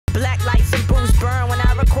Black lights and booze burn when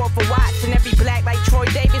I record for Watts, and every black like Troy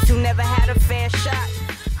Davis who never had a fair shot.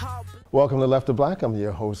 Welcome to Left of Black. I'm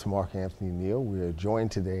your host, Anthony Neal. We are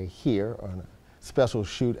joined today here on a special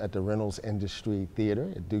shoot at the Reynolds Industry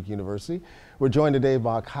Theater at Duke University. We're joined today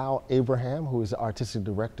by Kyle Abraham, who is the artistic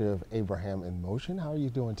director of Abraham in Motion. How are you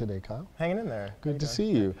doing today, Kyle? Hanging in there. Good to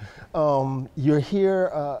see you. You're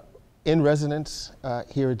here in residence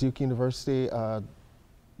here at Duke University.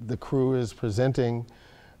 The crew is presenting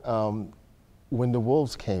When the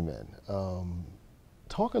Wolves Came In.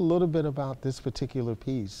 Talk a little bit about this particular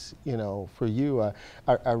piece. You know, for you,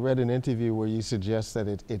 I read an interview where you suggest that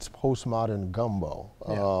it's postmodern gumbo.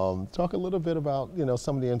 Yeah. Talk a little bit about, you know,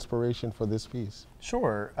 some of the inspiration for this piece.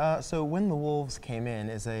 Sure. So When the Wolves Came In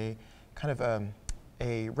is a kind of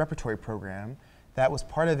a repertory program that was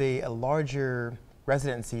part of a larger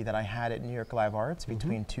residency that I had at New York Live Arts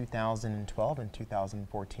between 2012 and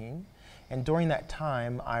 2014. And during that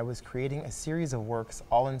time, I was creating a series of works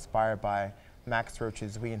all inspired by Max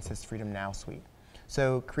Roach's We Insist Freedom Now suite.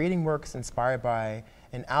 So creating works inspired by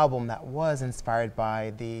an album that was inspired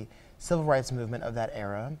by the civil rights movement of that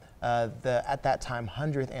era, the, at that time,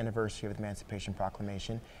 100th anniversary of the Emancipation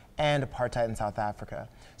Proclamation, and apartheid in South Africa.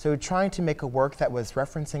 So trying to make a work that was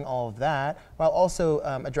referencing all of that, while also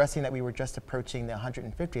addressing that we were just approaching the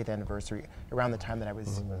 150th anniversary around the time that I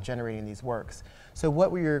was generating these works. So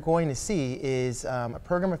what we are going to see is a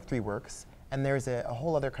program of 3 works, and there's a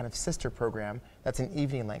whole other kind of sister program that's an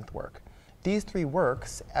evening length work. These 3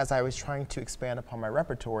 works, as I was trying to expand upon my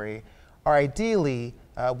repertory, are ideally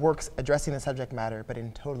works addressing the subject matter, but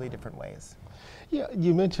in totally different ways. Yeah,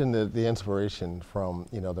 you mentioned the inspiration from,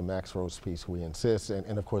 you know, the Max Roach piece, We Insist,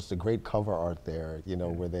 and of course the great cover art there, you know,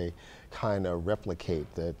 where they kind of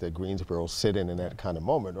replicate the Greensboro sit-in in that kind of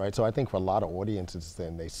moment, right? So I think for a lot of audiences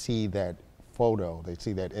then, they see that photo, they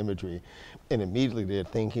see that imagery, and immediately they're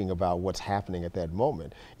thinking about what's happening at that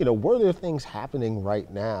moment. You know, were there things happening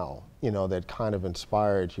right now, you know, that kind of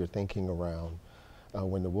inspired your thinking around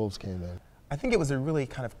When the Wolves Came In? I think it was a really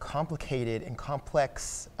kind of complicated and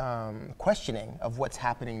complex questioning of what's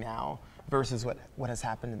happening now versus what has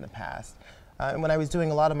happened in the past. And when I was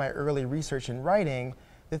doing a lot of my early research and writing,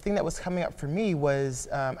 the thing that was coming up for me was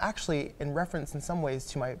actually in reference in some ways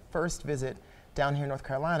to my first visit down here in North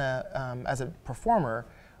Carolina as a performer,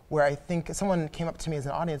 where I think someone came up to me as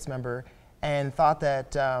an audience member and thought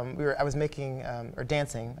that I was making, or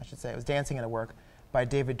dancing, I should say, I was dancing at a work by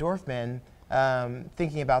David Dorfman,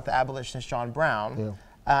 thinking about the abolitionist John Brown.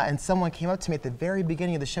 Yeah. And someone came up to me at the very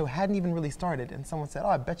beginning of the show, hadn't even really started, and someone said, "Oh,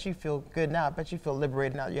 I bet you feel good now, I bet you feel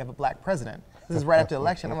liberated now that you have a black president." This is right after the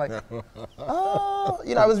election. I'm like, oh,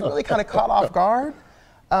 you know, I was really kind of caught off guard.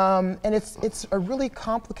 And it's a really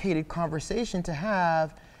complicated conversation to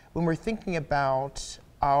have when we're thinking about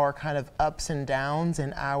our kind of ups and downs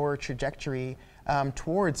and our trajectory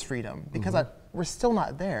towards freedom, because we're still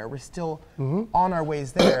not there. We're still on our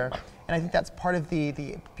ways there. And I think that's part of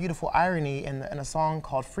the beautiful irony in a song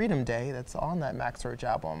called Freedom Day that's on that Max Roach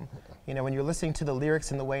album. You know, when you're listening to the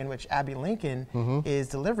lyrics and the way in which Abby Lincoln is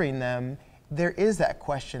delivering them, there is that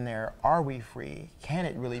question there, are we free? Can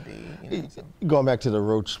it really be? You know, so. Going back to the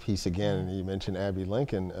Roach piece again, and you mentioned Abby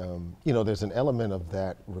Lincoln, you know, there's an element of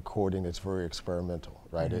that recording that's very experimental,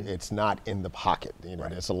 right? It's not in the pocket, you know,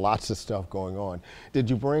 there's lots of stuff going on. Did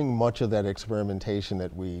you bring much of that experimentation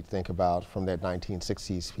that we think about from that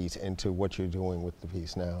 1960s piece into what you're doing with the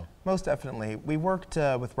piece now? Most definitely. We worked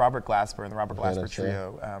with Robert Glasper and the Robert Glasper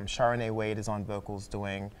Trio. Sharonee Wade is on vocals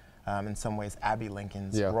doing in some ways Abby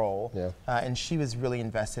Lincoln's role, and she was really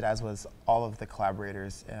invested, as was all of the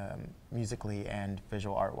collaborators musically and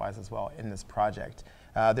visual art-wise as well in this project.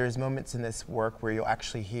 There's moments in this work where you'll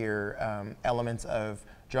actually hear elements of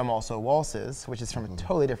Drum Also Waltzes, which is from a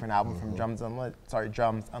totally different album from Drums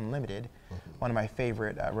Unlimited, one of my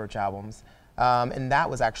favorite Roach albums. And that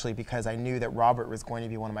was actually because I knew that Robert was going to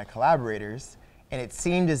be one of my collaborators, and it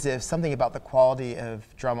seemed as if something about the quality of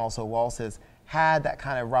Drum Also Waltzes had that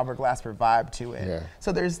kind of Robert Glasper vibe to it. Yeah.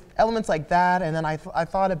 So there's elements like that, and then I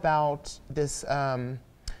thought about this,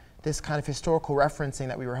 this kind of historical referencing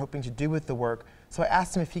that we were hoping to do with the work, so I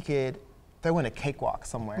asked him if he could throw in a cakewalk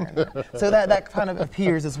somewhere in there. So that kind of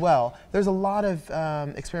appears as well. There's a lot of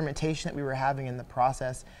experimentation that we were having in the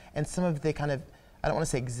process, and some of the kind of, I don't want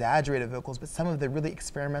to say exaggerated vocals, but some of the really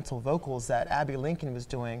experimental vocals that Abby Lincoln was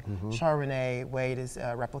doing, Sharonee Wade is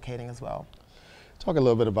replicating as well. Talk a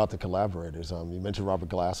little bit about the collaborators. You mentioned Robert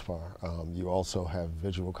Glasper. You also have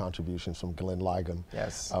visual contributions from Glenn Ligon.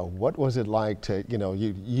 Yes. What was it like to, you know,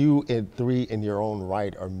 you and 3 in your own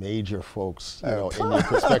right are major folks, you know, in your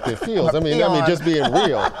respective fields. I mean, just being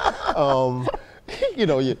real. you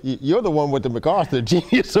know, you're the one with the MacArthur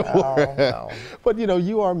Genius Award. Oh, no. But you know,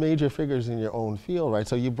 you are major figures in your own field, right?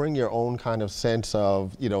 So you bring your own kind of sense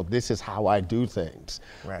of, you know, this is how I do things.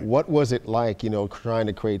 Right. What was it like, you know, trying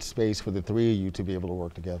to create space for the three of you to be able to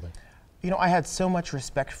work together? You know, I had so much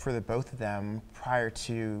respect for the both of them prior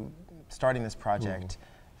to starting this project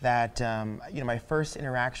that, you know, my first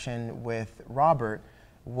interaction with Robert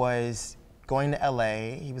was going to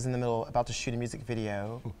LA. He was in the middle, about to shoot a music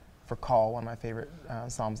video for Call, one of my favorite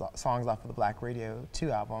songs off of the Black Radio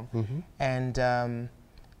 2 album. And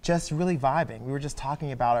just really vibing. We were just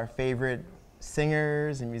talking about our favorite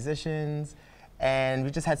singers and musicians, and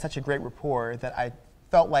we just had such a great rapport that I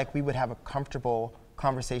felt like we would have a comfortable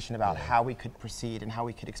conversation about how we could proceed and how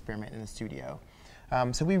we could experiment in the studio.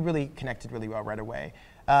 So we really connected really well right away.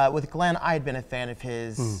 With Glenn, I had been a fan of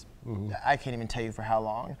his, I can't even tell you for how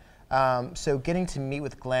long. So getting to meet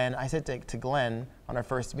with Glenn, I said to Glenn on our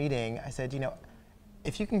first meeting, I said, you know,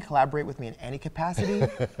 if you can collaborate with me in any capacity,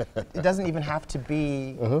 it doesn't even have to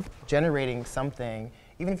be generating something.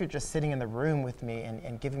 Even if you're just sitting in the room with me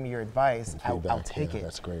and giving me your advice, I'll take it.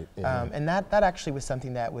 That's great. And that actually was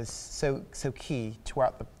something that was so key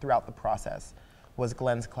throughout the process, was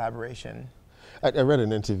Glenn's collaboration. I read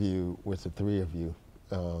an interview with the three of you,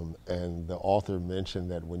 and the author mentioned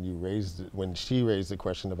that when she raised the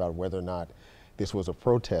question about whether or not this was a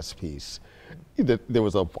protest piece, that there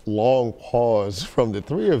was a long pause from the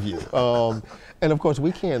three of you. And of course,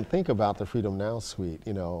 we can't think about the Freedom Now suite.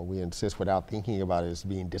 You know, we insist without thinking about it as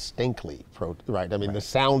being distinctly right. I mean, the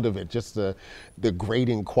sound of it, just the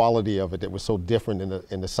grating quality of it that was so different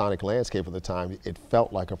in the sonic landscape of the time, it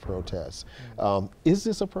felt like a protest. Is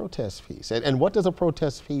this a protest piece? And what does a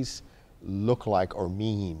protest piece look like or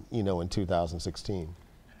mean, you know, in 2016?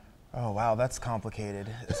 Oh wow, that's complicated,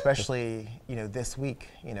 especially, you know, this week.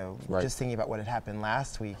 You know, just thinking about what had happened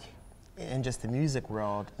last week in just the music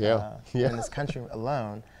world, in this country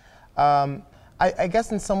alone. I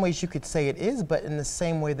guess in some ways you could say it is, but in the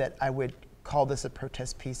same way that I would call this a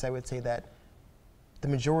protest piece, I would say that the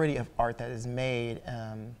majority of art that is made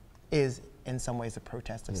is in some ways a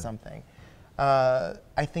protest of something.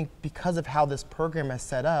 I think because of how this program is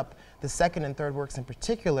set up, the second and third works in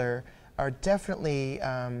particular are definitely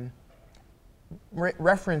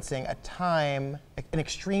referencing a time, an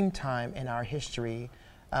extreme time in our history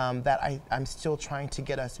that I'm still trying to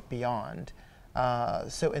get us beyond.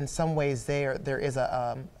 So in some ways there is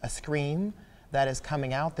a scream that is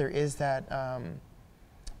coming out. There is that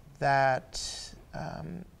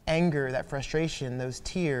anger, that frustration, those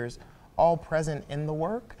tears, all present in the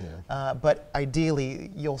work. But ideally,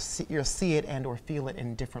 you'll see it and or feel it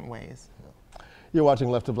in different ways. You're watching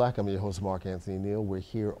Left to Black. I'm your host, Mark Anthony Neal. We're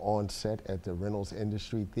here on set at the Reynolds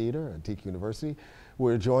Industry Theater at Duke University.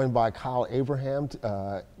 We're joined by Kyle Abraham.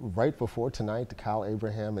 Right before tonight, Kyle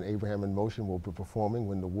Abraham and Abraham in Motion will be performing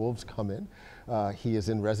When the Wolves Come In. He is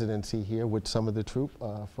in residency here with some of the troupe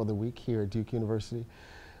for the week here at Duke University.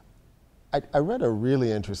 I read a really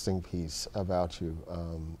interesting piece about you,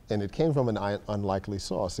 and it came from an unlikely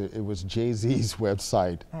source. It was Jay-Z's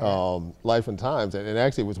website, Life and Times, and it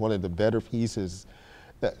actually was one of the better pieces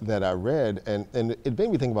that I read, and it made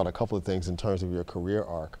me think about a couple of things in terms of your career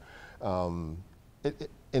arc.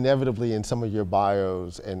 Inevitably in some of your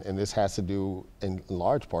bios, and this has to do in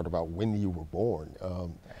large part about when you were born,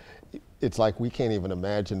 it's like we can't even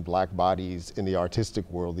imagine black bodies in the artistic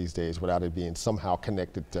world these days without it being somehow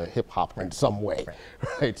connected to hip hop in some way,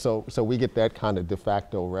 right? So we get that kind of de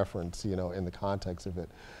facto reference, you know, in the context of it.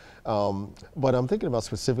 But I'm thinking about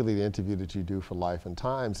specifically the interview that you do for Life and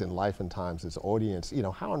Times, and Life and Times' audience, you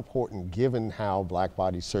know, how important, given how black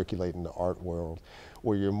bodies circulate in the art world,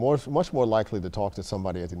 where you're much more likely to talk to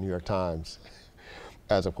somebody at the New York Times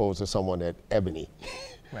as opposed to someone at Ebony.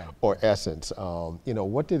 Or Essence. You know,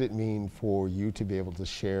 what did it mean for you to be able to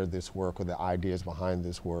share this work or the ideas behind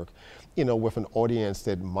this work, you know, with an audience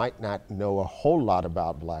that might not know a whole lot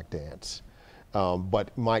about black dance,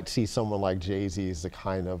 but might see someone like Jay-Z as the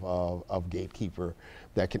kind of gatekeeper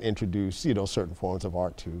that can introduce, you know, certain forms of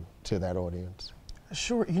art to that audience?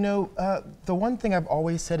 Sure. You know, the one thing I've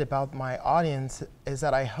always said about my audience is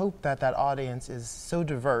that I hope that audience is so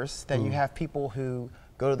diverse that you have people who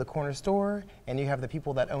go to the corner store, and you have the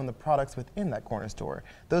people that own the products within that corner store.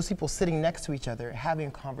 Those people sitting next to each other, having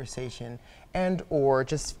a conversation, and or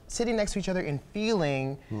just sitting next to each other and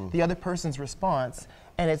feeling the other person's response.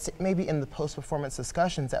 And it's maybe in the post-performance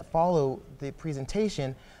discussions that follow the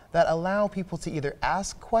presentation that allow people to either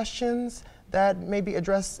ask questions that maybe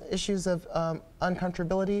address issues of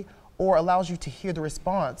uncomfortability, or allows you to hear the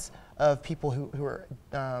response of people who are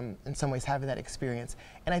in some ways having that experience.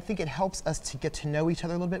 And I think it helps us to get to know each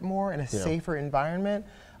other a little bit more in a safer environment,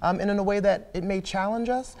 and in a way that it may challenge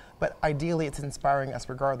us, but ideally it's inspiring us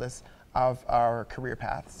regardless of our career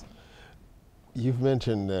paths. You've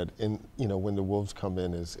mentioned that When the Wolves Come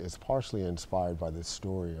In is partially inspired by this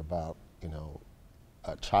story about,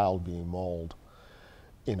 a child being mauled,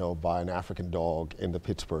 by an African dog in the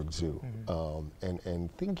Pittsburgh Zoo.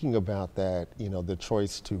 And thinking about that, the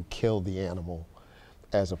choice to kill the animal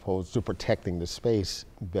as opposed to protecting the space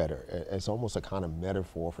better, as almost a kind of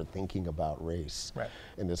metaphor for thinking about race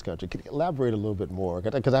in this country. Can you elaborate a little bit more?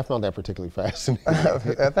 Because I found that particularly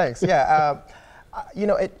fascinating. Thanks, yeah.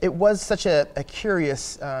 It was such a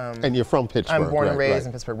curious. And you're from Pittsburgh. I'm born and raised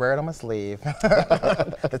in Pittsburgh. Wear it on my sleeve.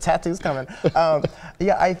 The tattoo's coming.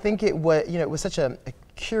 I think it was such a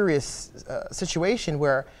curious situation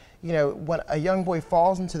where, when a young boy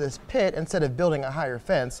falls into this pit, instead of building a higher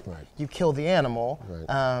fence, you kill the animal.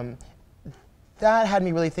 That had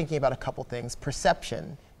me really thinking about a couple things.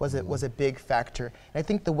 Perception was a big factor. And I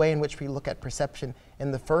think the way in which we look at perception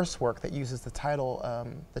in the first work that uses the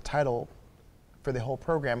title for the whole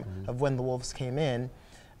program of When the Wolves Came In,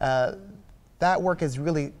 that work is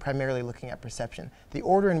really primarily looking at perception. The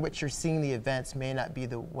order in which you're seeing the events may not be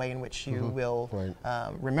the way in which you will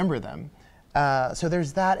remember them. So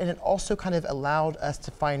there's that, and it also kind of allowed us to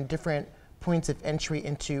find different points of entry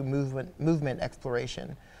into movement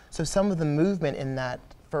exploration. So some of the movement in that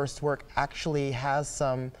first work actually has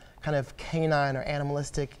some kind of canine or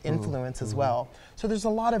animalistic influence as well. So there's a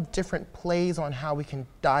lot of different plays on how we can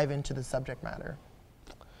dive into the subject matter.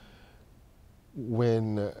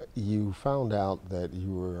 When you found out that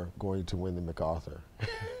you were going to win the MacArthur,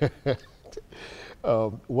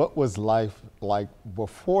 what was life like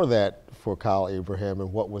before that for Kyle Abraham,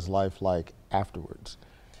 and what was life like afterwards?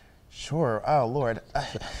 Sure. Oh, Lord.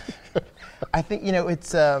 I think,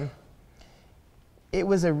 it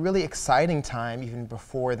was a really exciting time even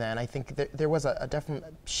before then. I think there was a definite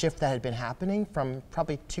shift that had been happening from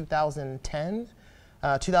probably 2010.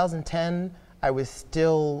 2010, I was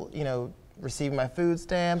still, receiving my food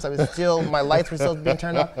stamps. I was still, my lights were still being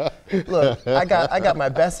turned off. Look, I got my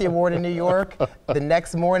Bessie Award in New York. The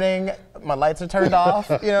next morning, my lights are turned off.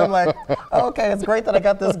 I'm like, okay, it's great that I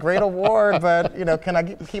got this great award, but can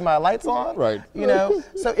I keep my lights on? Right.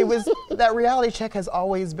 So it was, that reality check has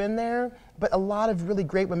always been there, but a lot of really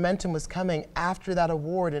great momentum was coming after that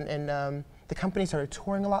award, and the company started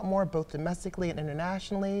touring a lot more, both domestically and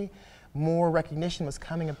internationally. More recognition was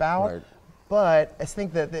coming about, but I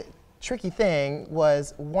think that the tricky thing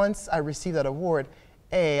was, once I received that award,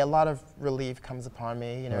 a lot of relief comes upon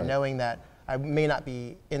me, knowing that I may not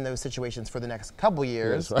be in those situations for the next couple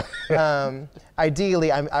years. Yes,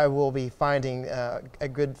 ideally, I will be finding a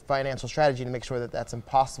good financial strategy to make sure that that's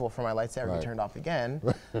impossible for my lights to ever be turned off again.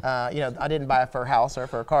 I didn't buy it for a house or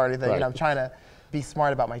for a car or anything. I'm trying to be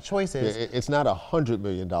smart about my choices. Yeah, it's not $100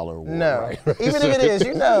 million award. No, even if it is,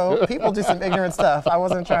 people do some ignorant stuff. I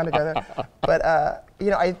wasn't trying to go there. But,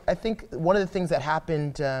 I think one of the things that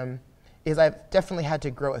happened is I've definitely had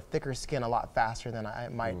to grow a thicker skin a lot faster than I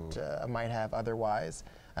might have otherwise.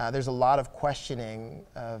 There's a lot of questioning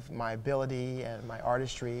of my ability and my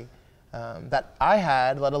artistry that I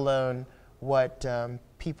had, let alone what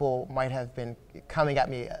people might have been coming at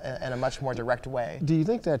me in a much more direct way. Do you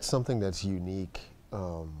think that's something that's unique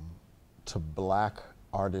to Black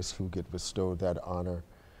artists who get bestowed that honor,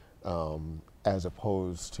 as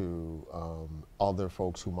opposed to other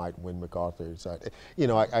folks who might win MacArthur's?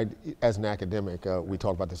 As an academic, we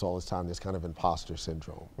talk about this all the time, this kind of imposter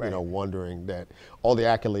syndrome, wondering that all the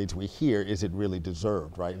accolades we hear, is it really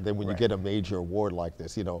deserved, right? And then when you get a major award like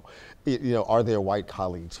this, are there white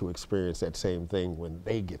colleagues who experience that same thing when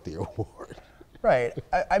they get the award? Right.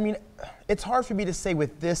 I mean, it's hard for me to say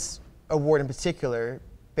with this award in particular,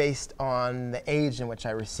 based on the age in which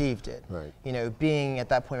I received it. Right. Being at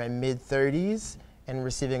that point in my mid-30s and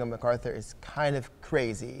receiving a MacArthur is kind of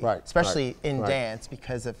crazy, especially in dance,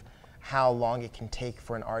 because of how long it can take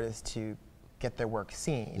for an artist to get their work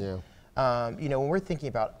seen. When we're thinking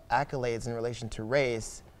about accolades in relation to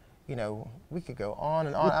race, we could go on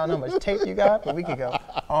and on. I don't know how much tape you got, but we could go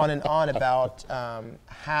on and on about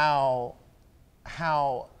how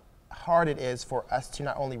hard it is for us to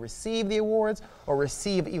not only receive the awards or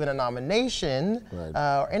receive even a nomination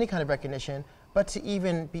or any kind of recognition, but to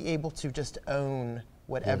even be able to just own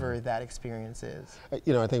whatever that experience is. I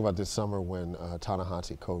think about this summer when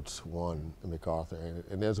Ta-Nehisi Coates won the MacArthur,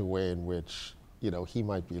 and there's a way in which he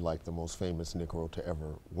might be like the most famous Negro to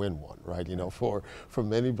ever win one, right? For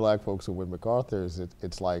many black folks who win MacArthur's,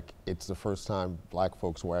 it's like it's the first time black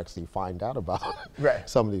folks will actually find out about right.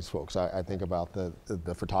 some of these folks. I think about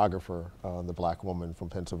the photographer, the black woman from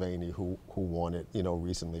Pennsylvania who won it,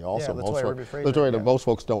 recently also. Yeah, LaToya, most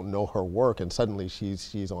folks don't know her work, and suddenly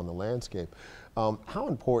she's on the landscape. How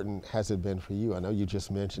important has it been for you? I know you just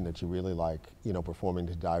mentioned that you really like, performing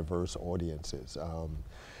to diverse audiences.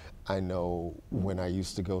 I know when I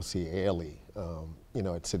used to go see Ailey,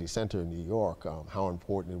 at City Center in New York, how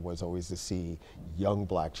important it was always to see young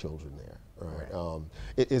black children there. Right.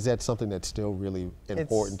 Is that something that's still really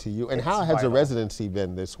important to you? And how has the residency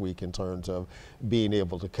been this week in terms of being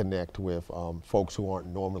able to connect with folks who aren't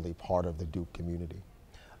normally part of the Duke community?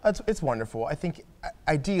 It's wonderful. I think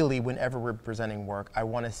ideally, whenever we're presenting work, I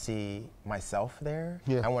want to see myself there.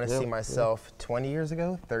 Yeah, I want to see myself 20 years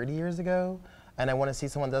ago, 30 years ago, and I want to see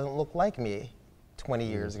someone that doesn't look like me 20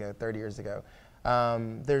 years ago, 30 years ago.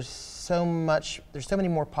 There's so many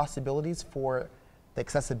more possibilities for the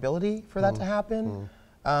accessibility for that to happen.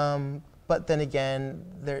 But then again,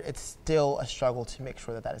 it's still a struggle to make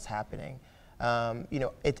sure that is happening.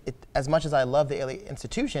 As much as I love the Ailey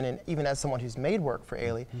institution, and even as someone who's made work for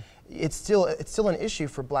Ailey, it's still an issue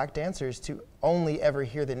for black dancers to only ever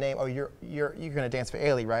hear the name. Oh, you're going to dance for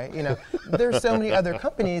Ailey, right? There's so many other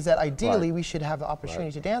companies that ideally we should have the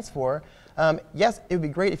opportunity to dance for. Yes, it would be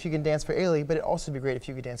great if you can dance for Ailey, but it'd also be great if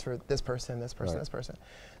you could dance for this person, this person, this person.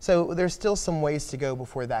 So there's still some ways to go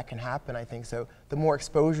before that can happen, I think. So the more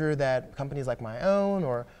exposure that companies like my own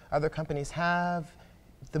or other companies have,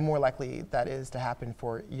 the more likely that is to happen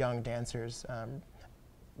for young dancers,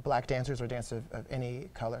 black dancers or dancers of any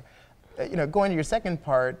color. Going to your second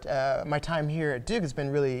part, my time here at Duke has been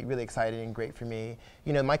really, really exciting and great for me.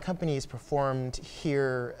 My company has performed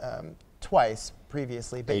here twice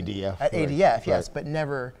previously. ADF. At ADF, yes, but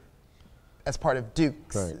never as part of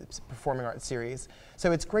Duke's performing arts series.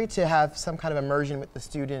 So it's great to have some kind of immersion with the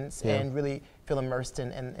students and really feel immersed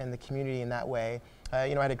in the community in that way. I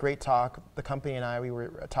had a great talk. The company and I, we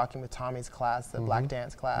were talking with Tommy's class, the black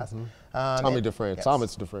dance class. Tommy DeFrance, yes.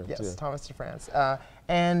 Thomas DeFrance. Yes, Thomas DeFrance.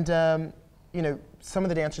 Some of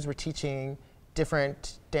the dancers were teaching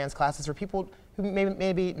different dance classes for people who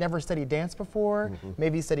maybe never studied dance before,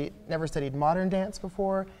 maybe never studied modern dance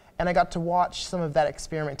before. And I got to watch some of that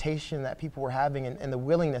experimentation that people were having and the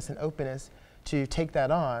willingness and openness to take that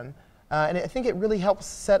on. And I think it really helps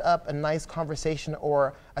set up a nice conversation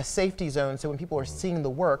or a safety zone so when people are seeing the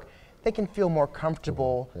work, they can feel more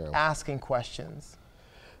comfortable asking questions.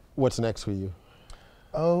 What's next for you?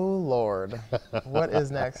 Oh, Lord. What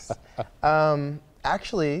is next?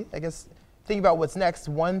 Actually, I guess thinking about what's next,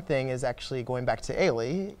 one thing is actually going back to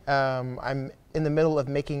Ailey. I'm in the middle of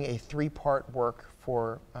making a 3-part work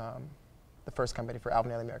for the first company for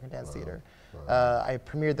Alvin Ailey American Dance Theater. I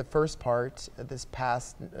premiered the first part this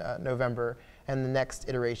past November, and the next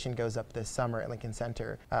iteration goes up this summer at Lincoln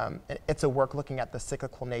Center. It's a work looking at the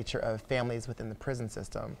cyclical nature of families within the prison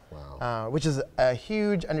system, which is a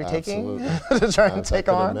huge undertaking to try and take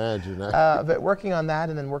on. Imagine that. But working on that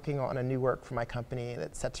and then working on a new work for my company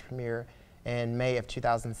that's set to premiere in May of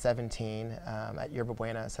 2017 at Yerba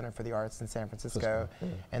Buena Center for the Arts in San Francisco.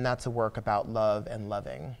 And that's a work about love and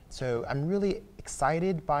loving. So I'm really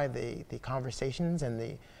excited by the conversations and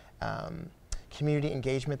the community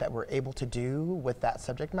engagement that we're able to do with that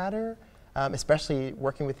subject matter, especially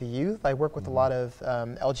working with the youth. I work with a lot of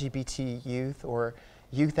LGBT youth or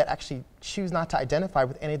youth that actually choose not to identify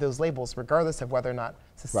with any of those labels, regardless of whether or not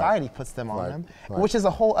society puts them on them, which is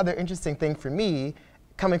a whole other interesting thing for me,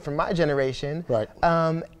 coming from my generation,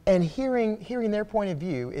 and hearing their point of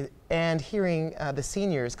view and hearing the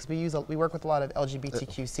seniors, because we work with a lot of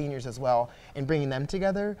LGBTQ seniors as well, and bringing them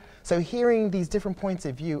together. So hearing these different points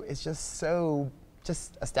of view is just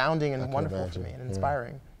astounding and wonderful for me and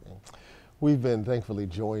inspiring. We've been thankfully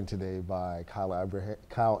joined today by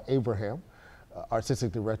Kyle Abraham,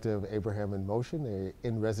 Artistic Director of Abraham in Motion. They're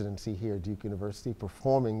in residency here at Duke University,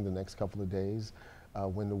 performing the next couple of days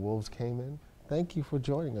when the Wolves came in. Thank you for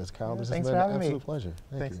joining us, Kyle. This has been an absolute pleasure.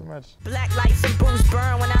 Thanks so much. Black lights and booze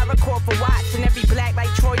burn when I record for Watts, and every black like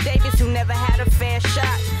Troy Davis who never had a fair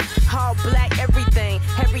shot. All black everything,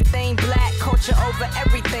 everything black, culture over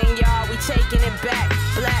everything, y'all. We taking it back.